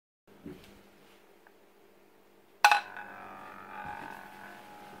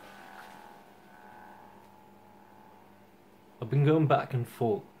been going back and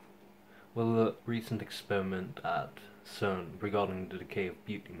forth with a recent experiment at CERN regarding the decay of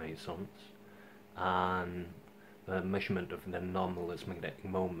beauty mesons and the measurement of the anomalous magnetic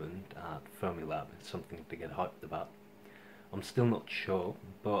moment at Fermilab is something to get hyped about. I'm still not sure,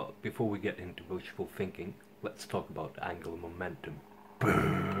 but before we get into wishful thinking, let's talk about angular momentum.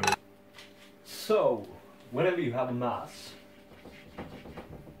 So, whenever you have a mass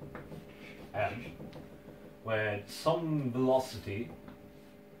m with some velocity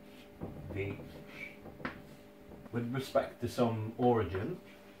v with respect to some origin,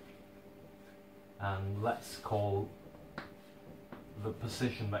 and let's call the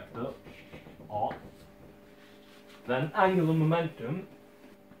position vector r, then angular momentum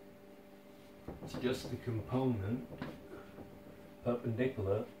is just the component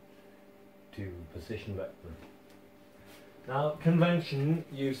perpendicular to position vector. Now, convention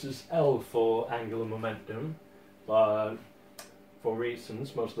uses L for angular momentum, but for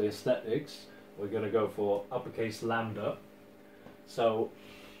reasons, mostly aesthetics, we're going to go for uppercase lambda. So,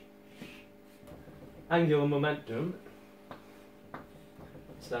 angular momentum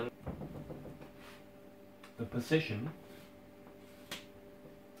is then the position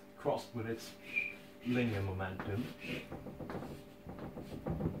crossed with its linear momentum.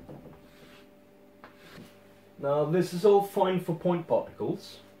 Now, this is all fine for point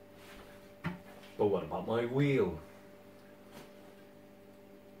particles, but what about my wheel?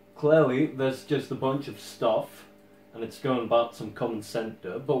 Clearly, there's just a bunch of stuff, and it's going about some common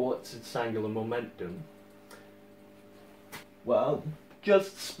center, but what's its angular momentum? Well,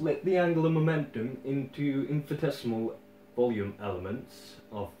 just split the angular momentum into infinitesimal volume elements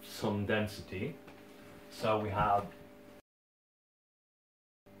of some density.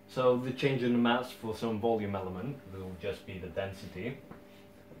 So the change in the mass for some volume element will just be the density.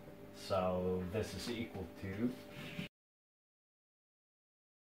 So this is equal to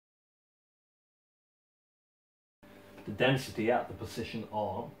the density at the position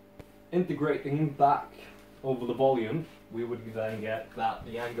r. Integrating back over the volume, we would then get that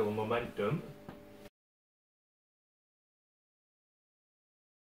the angular momentum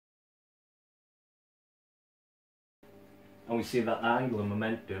and we see that angular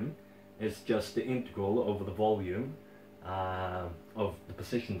momentum is just the integral over the volume of the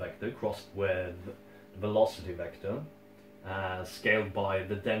position vector crossed with the velocity vector scaled by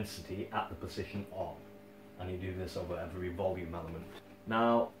the density at the position r. And you do this over every volume element.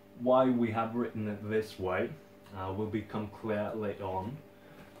 Now, why we have written it this way will become clear later on.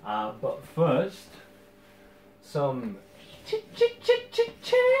 But first, some changes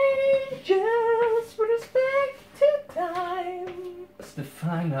with respect to time. Let's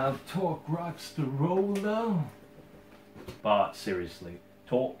define how torque rocks the roller. But seriously,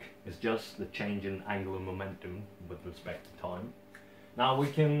 torque is just the change in angular momentum with respect to time. Now we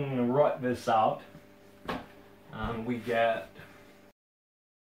can write this out, and we get.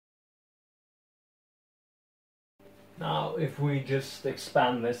 Now, if we just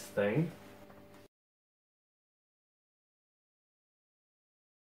expand this thing,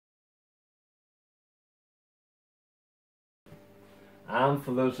 and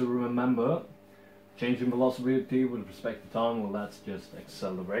for those who remember, change in velocity with respect to time, well, that's just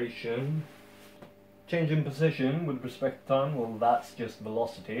acceleration. Change in position with respect to time, well, that's just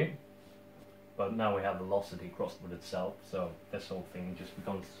velocity. But now we have velocity crossed with itself, so this whole thing just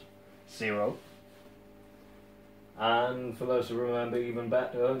becomes zero. And for those who remember even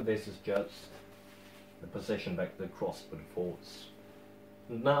better, this is just the position vector crossed with force.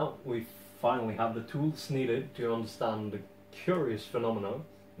 And now we finally have the tools needed to understand the curious phenomenon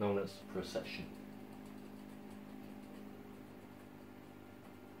known as precession.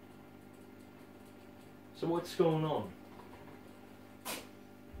 So what's going on?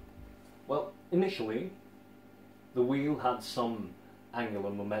 Well, initially, the wheel had some angular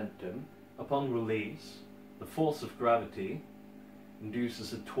momentum. Upon release, the force of gravity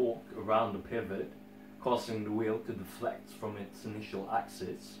induces a torque around the pivot, causing the wheel to deflect from its initial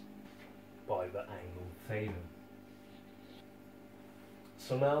axis by the angle theta.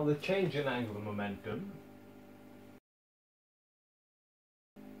 So now the change in angular momentum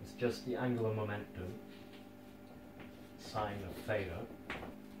is just the angular momentum sine of theta.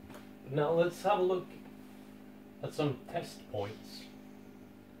 Now let's have a look at some test points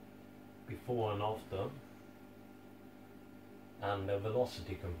before and after, and the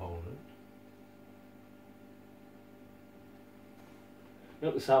velocity component.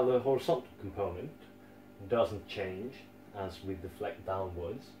 Notice how the horizontal component doesn't change as we deflect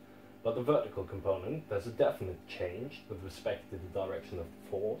downwards, but the vertical component, there's a definite change with respect to the direction of the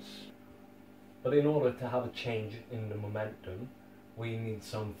force. But in order to have a change in the momentum, we need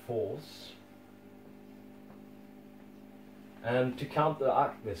some force. And to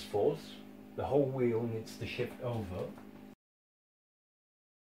counteract this force, the whole wheel needs to shift over.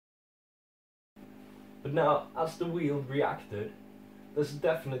 But now, as the wheel reacted, there's a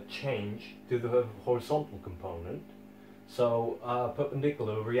definite change to the horizontal component. So a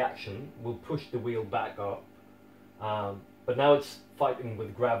perpendicular reaction will push the wheel back up. But now it's fighting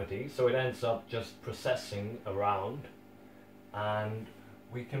with gravity, so it ends up just precessing around. And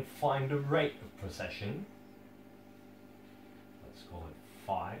we can find the rate of precession. Let's call it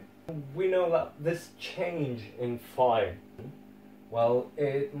phi. We know that this change in phi, well,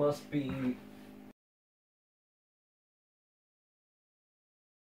 it must be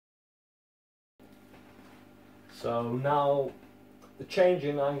so now the change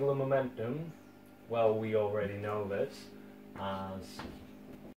in angular momentum, well, we already know this as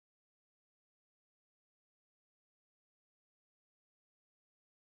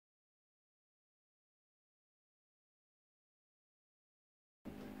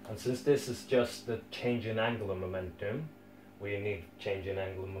and since this is just the change in angular momentum, we need change in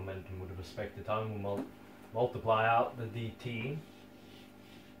angular momentum with respect to time. We'll multiply out the dt.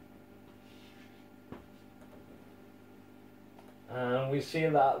 And we see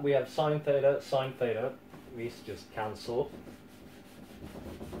that we have sine theta, these just cancel.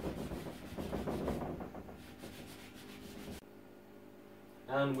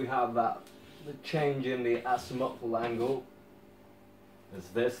 And we have that the change in the azimuthal angle is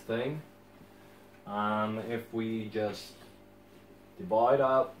this thing. And if we just divide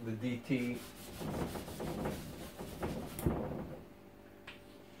out the dt,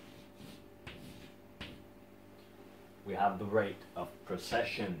 we have the rate of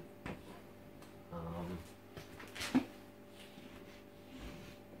precession.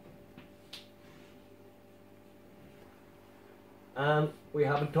 And we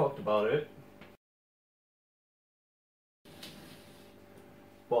haven't talked about it,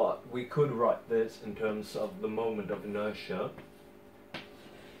 but we could write this in terms of the moment of inertia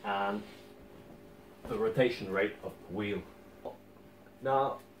and the rotation rate of the wheel.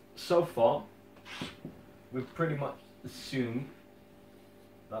 Now, so far, we've pretty much assumed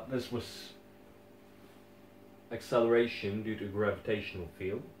that this was acceleration due to a gravitational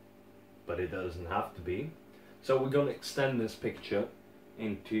field, but it doesn't have to be. So we're going to extend this picture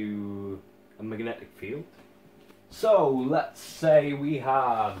into a magnetic field. So let's say we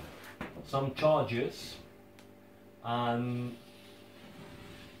have some charges and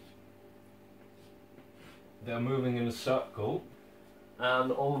they're moving in a circle,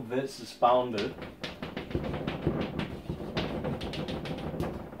 and all of this is bounded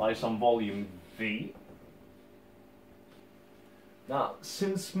by some volume V. Now,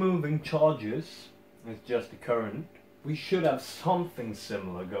 since moving charges is just a current, we should have something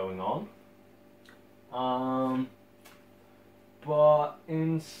similar going on. But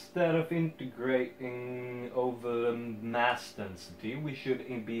instead of integrating over the mass density, we should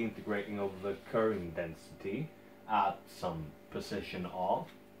be integrating over the current density at some position R.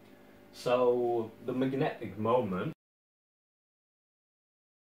 So the magnetic moment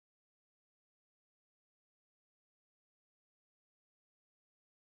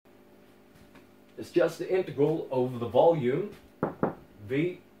is just the integral over the volume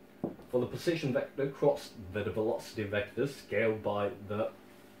V for the position vector crossed by the velocity vector scaled by the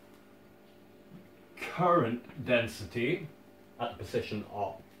current density at position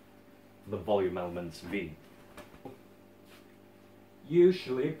R for the volume elements V.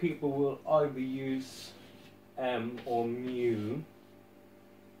 Usually people will either use M or mu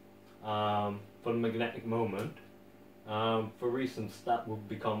for the magnetic moment. For reasons that will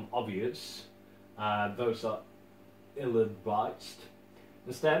become obvious, those are ill-advised.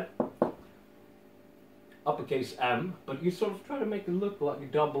 Instead, uppercase M, but you sort of try to make it look like a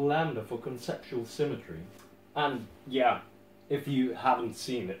double lambda for conceptual symmetry. And yeah, if you haven't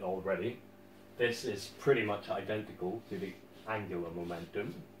seen it already, this is pretty much identical to the angular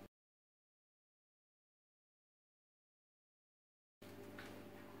momentum.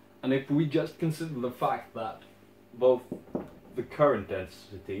 And if we just consider the fact that both the current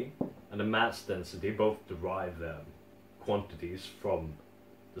density and the mass density both derive their quantities from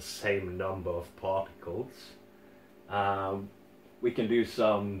the same number of particles, we can do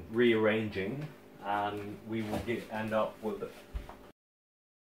some rearranging and we will end up with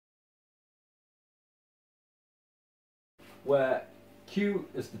where Q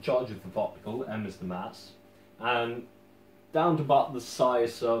is the charge of the particle, M is the mass, and down to about the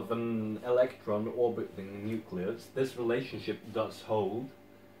size of an electron orbiting a nucleus, this relationship does hold,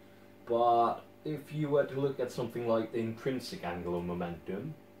 but if you were to look at something like the intrinsic angular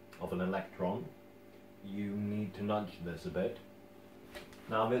momentum of an electron, you need to nudge this a bit.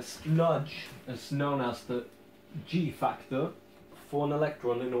 Now this nudge is known as the G factor for an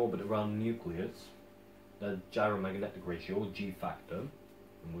electron in orbit around the nucleus. The gyromagnetic ratio, or G factor,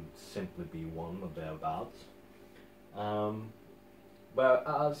 would simply be 1 or thereabouts.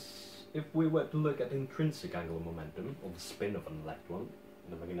 Whereas if we were to look at intrinsic angular momentum, or the spin of an electron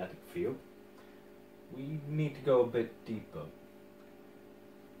in a magnetic field, we need to go a bit deeper.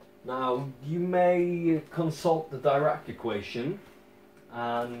 Now, you may consult the Dirac equation,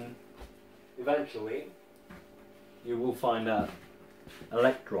 and eventually you will find that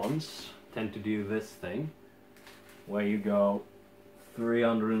electrons tend to do this thing, where you go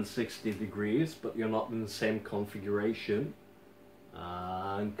 360 degrees, but you're not in the same configuration.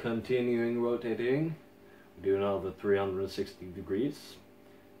 And continuing rotating, we do another 360 degrees,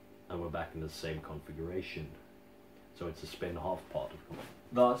 and we're back in the same configuration. So it's a spin half particle.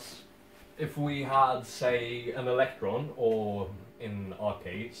 Thus, if we had, say, an electron, or in our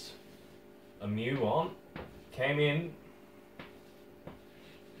case, a muon, came in,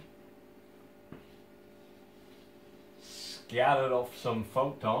 scattered off some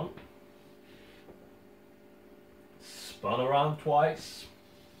photon, spun around twice,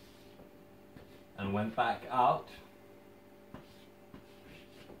 and went back out,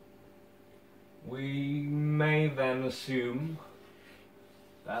 we may then assume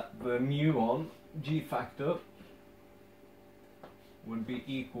that the muon G factor would be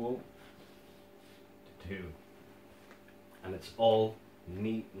equal to 2. And it's all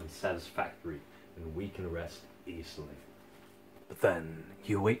neat and satisfactory, and we can rest easily. But then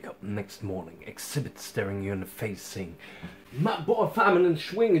you wake up the next morning, exhibit staring you in the face saying, "My boy Feynman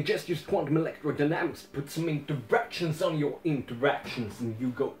Schwing just used quantum electrodynamics to put some interactions on your interactions," and you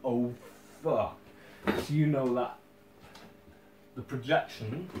go, "Oh fuck." So you know that the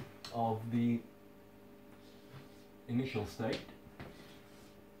projection of the initial state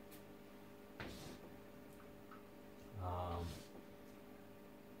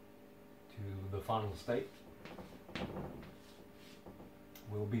to the final state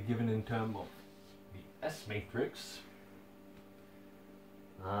will be given in terms of the S matrix,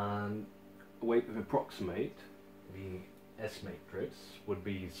 and a way to approximate the S matrix would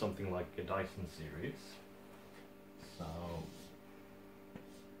be something like a Dyson series. So,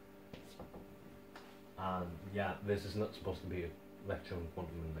 and yeah, this is not supposed to be a lecture on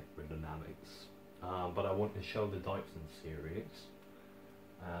quantum electrodynamics, but I want to show the Dyson series,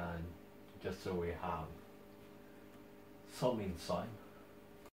 and just so we have some insight.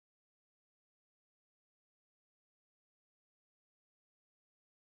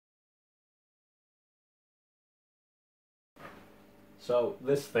 So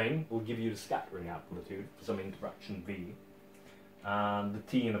this thing will give you the scattering amplitude for some interaction V, and the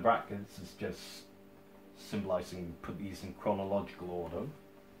T in the brackets is just symbolizing, put these in chronological order.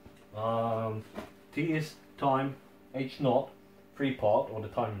 T is time, H naught, free part, or the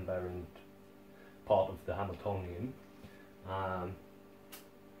time invariant part of the Hamiltonian. But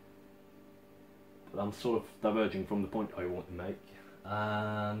I'm sort of diverging from the point I want to make,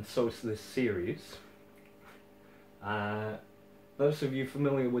 and so is this series. Those of you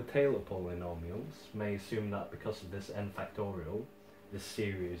familiar with Taylor polynomials may assume that because of this n factorial, this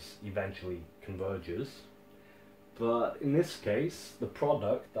series eventually converges. But in this case, the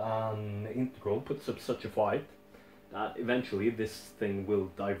product and the integral puts up such a fight that eventually this thing will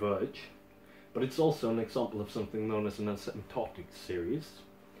diverge. But it's also an example of something known as an asymptotic series.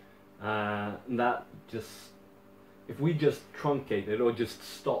 And that just, if we just truncate it or just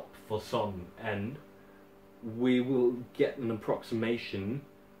stop for some n, we will get an approximation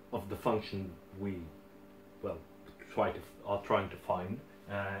of the function we, well, are trying to find,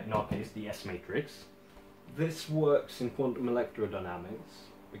 in our case the S matrix. This works in quantum electrodynamics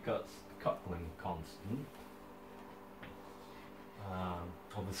because the coupling constant,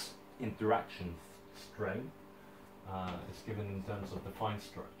 or this interaction strength, is given in terms of the fine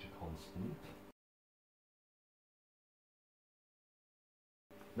structure constant.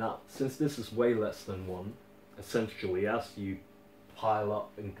 Now, since this is way less than 1, essentially as you pile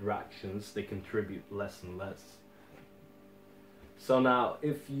up interactions, they contribute less and less. So now,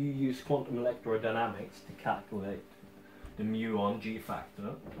 if you use quantum electrodynamics to calculate the muon G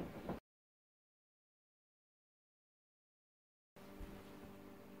factor,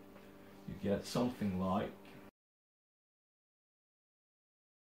 you get something like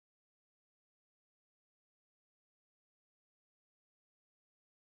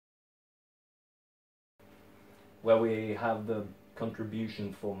where we have the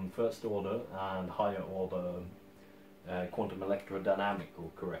contribution from first order and higher order quantum electrodynamical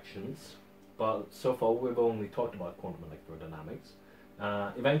corrections, but so far we've only talked about quantum electrodynamics.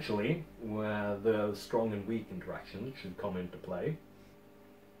 Eventually, where the strong and weak interaction should come into play.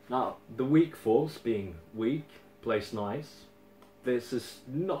 Now, the weak force, being weak, plays nice. This is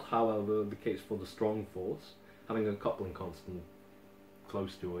not, however, the case for the strong force, having a coupling constant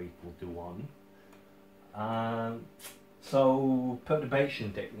close to or equal to 1. So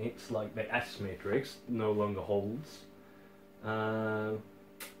perturbation techniques like the S matrix no longer holds.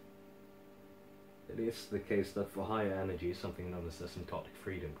 It is the case that for higher energy something known as asymptotic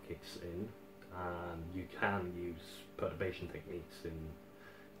freedom kicks in, and you can use perturbation techniques in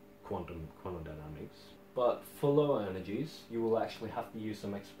quantum dynamics. But for lower energies you will actually have to use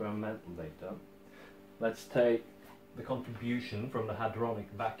some experimental data. Let's take the contribution from the hadronic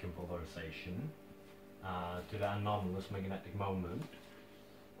vacuum polarization to the anomalous magnetic moment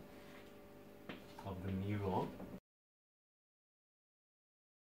of the muon.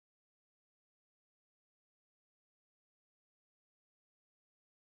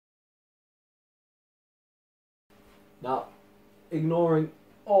 Now, ignoring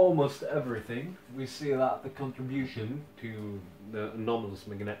almost everything, we see that the contribution to the anomalous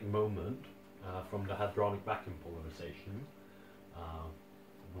magnetic moment from the hadronic vacuum polarization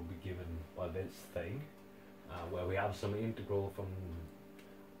will be given by this thing, where we have some integral from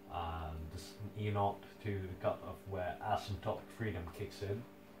this E0 to the cutoff where asymptotic freedom kicks in.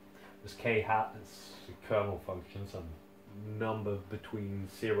 This k hat is the kernel function, some number between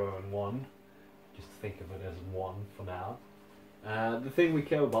 0 and 1. Just think of it as 1 for now. The thing we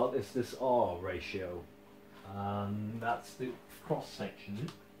care about is this R ratio, and that's the cross section.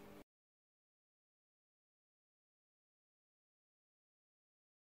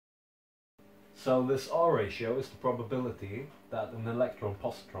 So this R ratio is the probability that an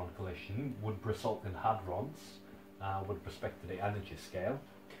electron-positron collision would result in hadrons with respect to the energy scale.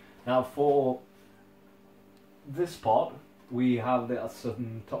 Now for this part we have the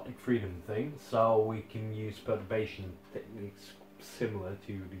asymptotic freedom thing, so we can use perturbation techniques similar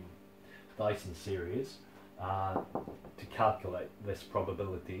to the Dyson series to calculate this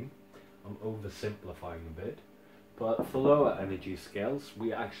probability. I'm oversimplifying a bit, but for lower energy scales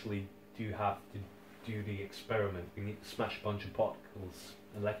we actually do have to do the experiment. We need to smash a bunch of particles,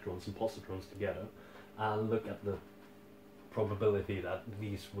 electrons and positrons together, and look at the probability that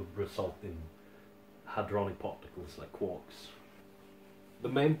these would result in hadronic particles like quarks. The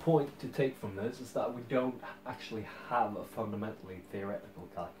main point to take from this is that we don't actually have a fundamentally theoretical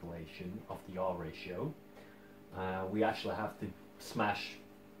calculation of the R ratio. We actually have to smash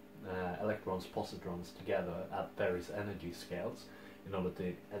electrons, positrons together at various energy scales in order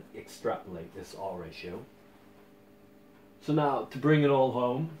to extrapolate this R ratio. So now, to bring it all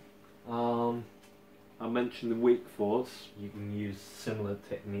home, I mentioned the weak force. You can use similar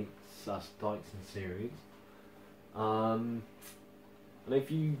techniques as Dyson series. And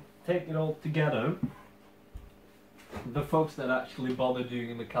if you take it all together, the folks that actually bother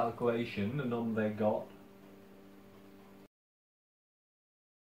doing the calculation, the number they got,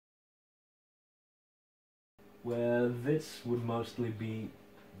 where this would mostly be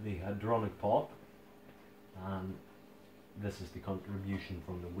the hadronic part, and this is the contribution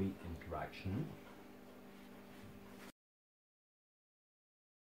from the weak interaction.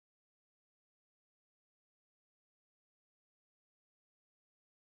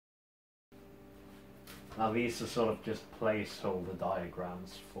 Now these are sort of just placeholder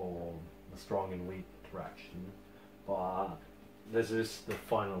diagrams for the strong and weak interaction, but this is the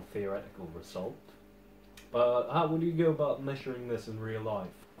final theoretical result. But how would you go about measuring this in real life?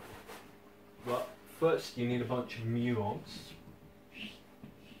 Well, first you need a bunch of muons,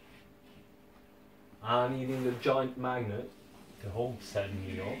 and you need a giant magnet to hold said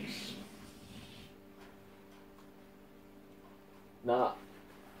muons. Now,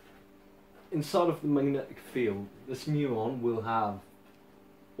 inside of the magnetic field, this muon will have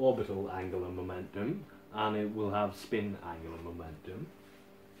orbital angular momentum, and it will have spin angular momentum.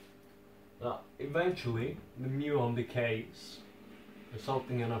 Now, eventually, the muon decays,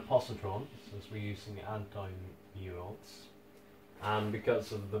 resulting in a positron, since we're using anti-muons, and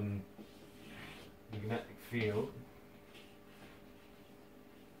because of the magnetic field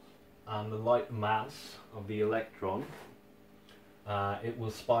and the light mass of the electron, it will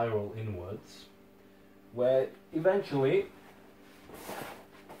spiral inwards, where eventually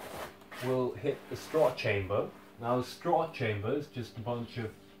will hit the straw chamber. Now the straw chamber is just a bunch of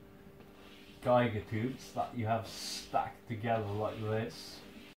Geiger tubes that you have stacked together like this.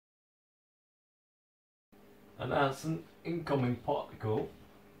 And as an incoming particle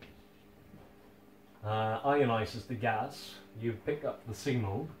ionizes the gas, you pick up the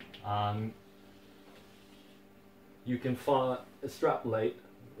signal and you can extrapolate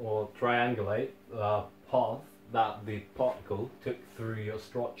or triangulate the path that the particle took through your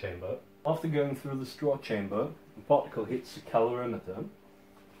straw chamber. After going through the straw chamber, the particle hits a calorimeter,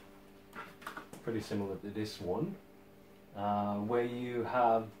 pretty similar to this one, where you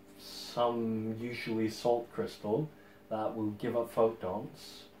have some usually salt crystal that will give up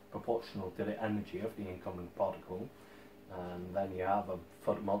photons proportional to the energy of the incoming particle, and then you have a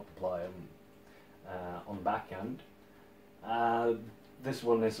photomultiplier on the back end. This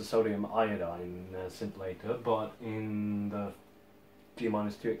one is a sodium iodine scintillator, but in the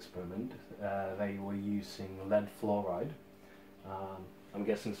G-2 experiment they were using lead fluoride. I'm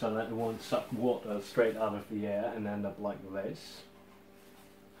guessing so that it won't suck water straight out of the air and end up like this.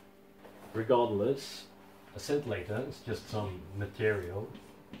 Regardless, a scintillator is just some material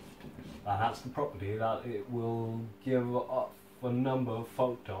that has the property that it will give off a number of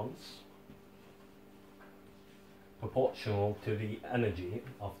photons proportional to the energy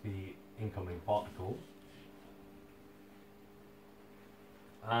of the incoming particle,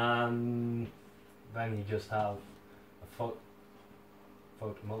 and then you just have a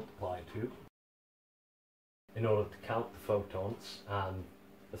photomultiplier tube in order to count the photons and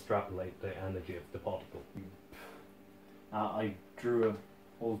extrapolate the energy of the particle. I drew an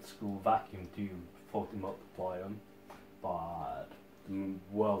old school vacuum tube photomultiplier, but the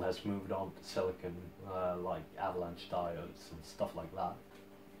world has moved on to silicon, like avalanche diodes and stuff like that.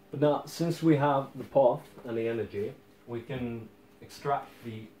 But now, since we have the path and the energy, we can extract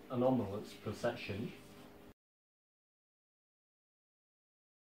the anomalous precession.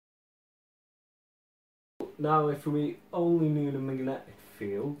 Now, if we only knew the magnetic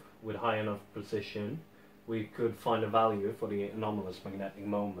field with high enough precision, we could find a value for the anomalous magnetic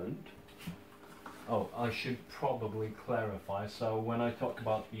moment. Oh, I should probably clarify. So when I talk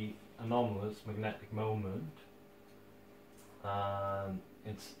about the anomalous magnetic moment,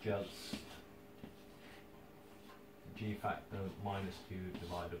 it's just G factor -2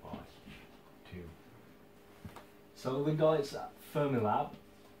 divided by 2. So the guys at Fermilab,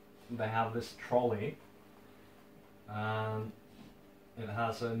 they have this trolley, and it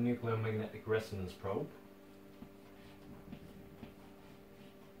has a nuclear magnetic resonance probe.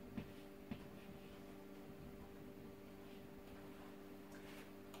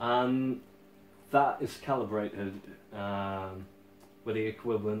 And that is calibrated with the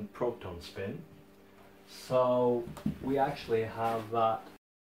equivalent proton spin. So we actually have that.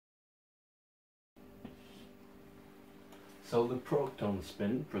 So the proton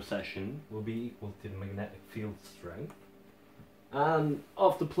spin precession will be equal to the magnetic field strength. And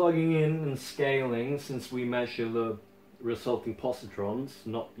after plugging in and scaling, since we measure the resulting positrons,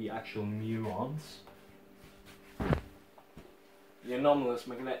 not the actual muons, the anomalous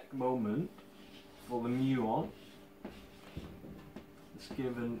magnetic moment for the muon is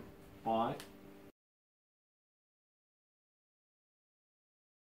given by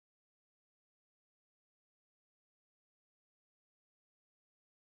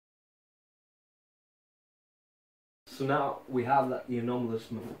So now we have that the anomalous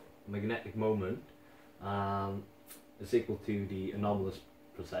magnetic moment is equal to the anomalous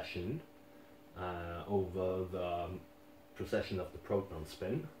precession over the precession of the proton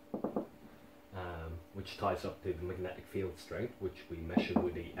spin, which ties up to the magnetic field strength, which we measure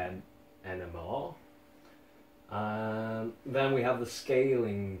with the NMR. Then we have the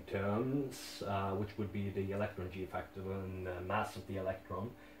scaling terms, which would be the electron G factor and the mass of the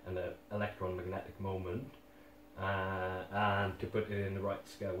electron and the electron magnetic moment. And to put it in the right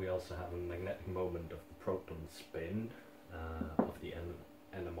scale, we also have a magnetic moment of the proton spin of the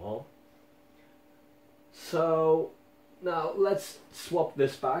NMR. So now let's swap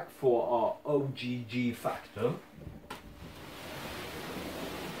this back for our OGG factor.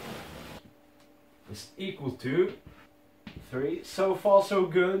 It's equal to 3. So far so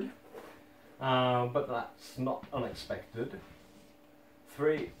good, but that's not unexpected.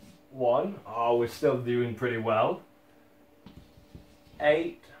 3, 1. Oh, we're still doing pretty well.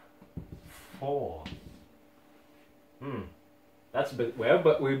 8, 4. That's a bit weird,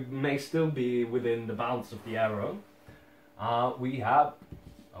 but we may still be within the bounds of the error. We have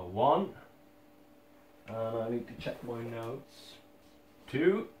a 1, and I need to check my notes.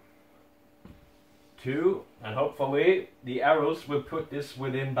 2, 2, and hopefully the arrows will put this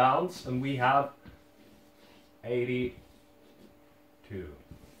within bounds, and we have 82.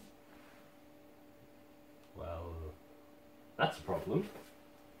 Well, that's a problem.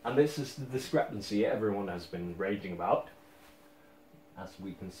 And this is the discrepancy everyone has been raging about. As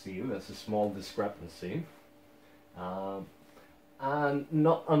we can see, there's a small discrepancy. And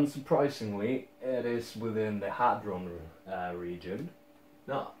not unsurprisingly, it is within the hadron region.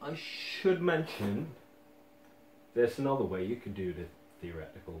 Now, I should mention, there's another way you could do the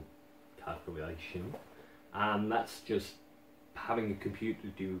theoretical calculation, and that's just having a computer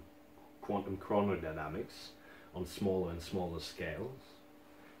do quantum chronodynamics on smaller and smaller scales,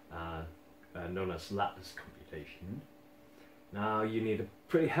 known as lattice computation. Now, you need a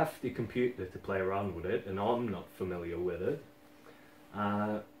pretty hefty computer to play around with it, and I'm not familiar with it.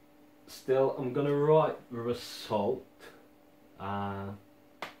 Still, I'm gonna write the result,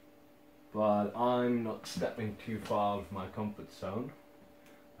 but I'm not stepping too far out of my comfort zone.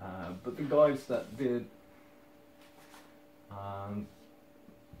 But the guys that did, I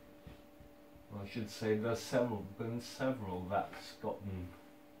should say there's been several that's gotten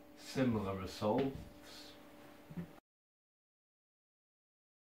similar results.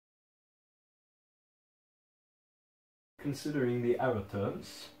 Considering the error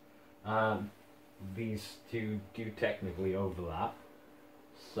terms, these two do technically overlap,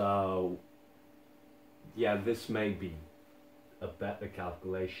 so yeah, this may be a better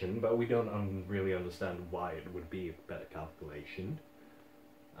calculation, but we don't really understand why it would be a better calculation.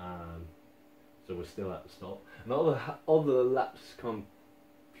 So we're still at the start. And other lattice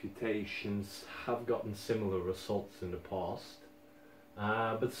computations have gotten similar results in the past,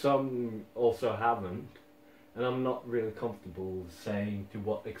 but some also haven't. And I'm not really comfortable saying to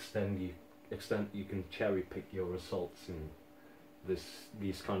what extent you can cherry pick your results in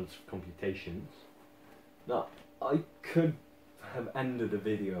these kinds of computations. Now, I could have ended the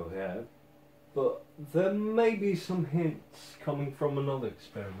video here, but there may be some hints coming from another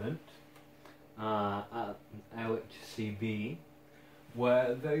experiment at LHCb,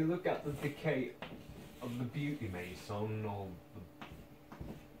 where they look at the decay of the beauty meson, or the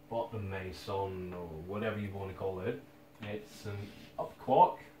bottom meson, or whatever you want to call it. It's an up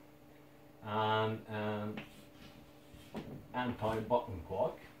quark and an anti-bottom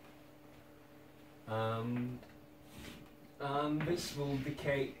quark, and this will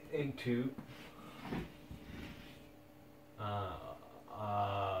decay into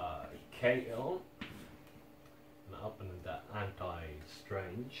KL, and up and that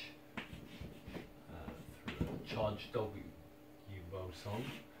anti-strange through a charged W boson.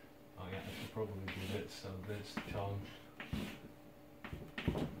 Oh yeah, I should probably do this. So this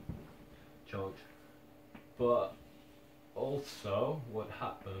charge, but also what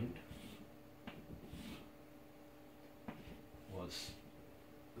happened was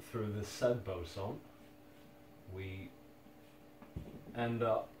through the Z boson we end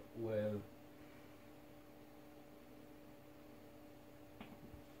up with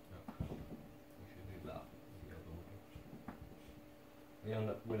we end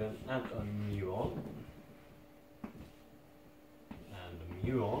up with an anti-muon and a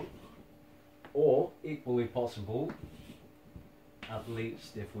muon, or equally possible, at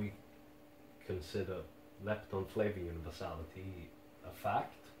least if we consider lepton-flavor universality a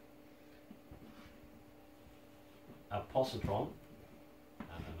fact, a positron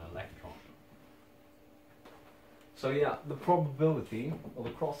and an electron. So yeah, the probability of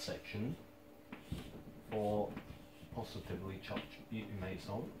the cross-section for positively charged beauty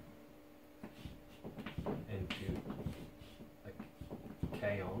meson into a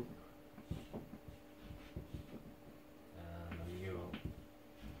kaon and a muon,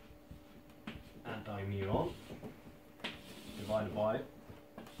 anti-muon, divided by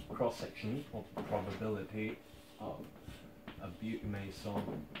cross-section of the probability of a beauty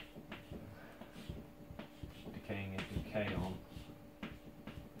meson decaying into kaon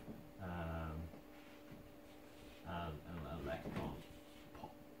and an electron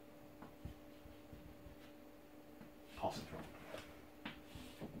positron.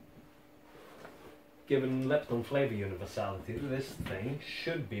 Given lepton-flavor universality, this thing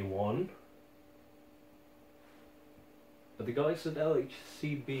should be 1. But the guys at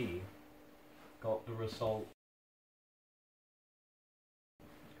LHCb got the result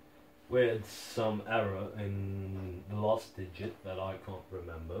with some error in the last digit that I can't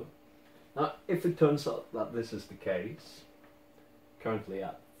remember. Now, if it turns out that this is the case, currently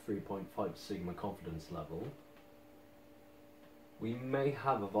at 3.5 sigma confidence level, we may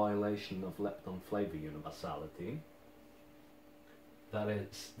have a violation of lepton-flavor universality. That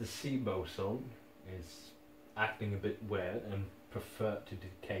is, the C boson is acting a bit weird and prefer to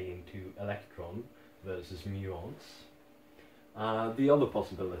decay into electron versus muons. The other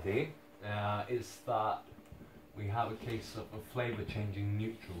possibility is that we have a case of a flavor changing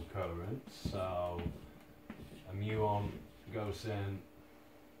neutral current. So a muon goes in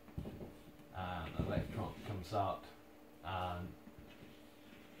and an electron comes out, and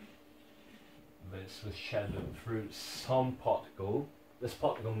this was shed through some particle. This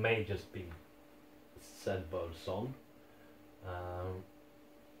particle may just be said boson,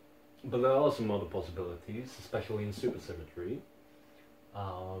 but there are some other possibilities, especially in supersymmetry.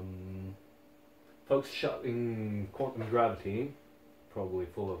 Folks shouting quantum gravity, probably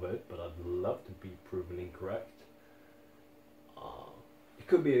full of it, but I'd love to be proven incorrect. It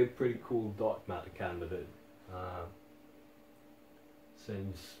could be a pretty cool dark matter candidate,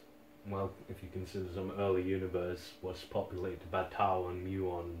 since, well, if you consider some early universe was populated by tau and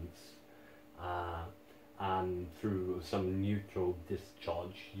muons, and through some neutral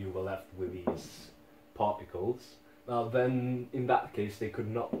discharge you were left with these particles. Now then, in that case, they could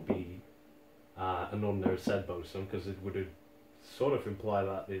not be an ordinary Z boson, because it would sort of imply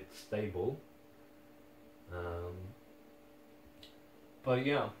that it's stable. But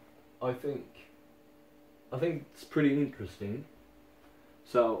yeah, I think it's pretty interesting.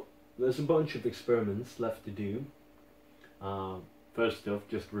 So there's a bunch of experiments left to do. First off,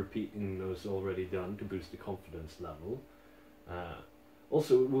 just repeating those already done to boost the confidence level.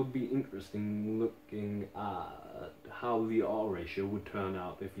 Also, it would be interesting looking at how the R ratio would turn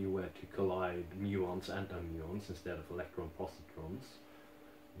out if you were to collide muons and antimuons instead of electron-positrons.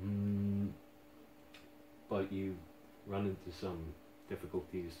 But you run into some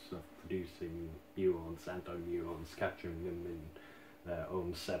difficulties of producing muons, antimuons, capturing them in their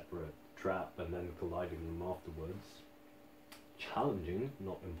own separate trap and then colliding them afterwards. Challenging,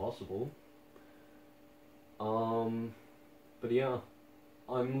 not impossible. But yeah,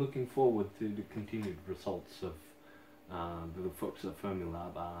 I'm looking forward to the continued results of the folks at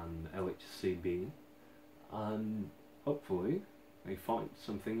Fermilab and LHCb, and hopefully they find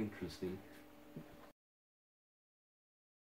something interesting.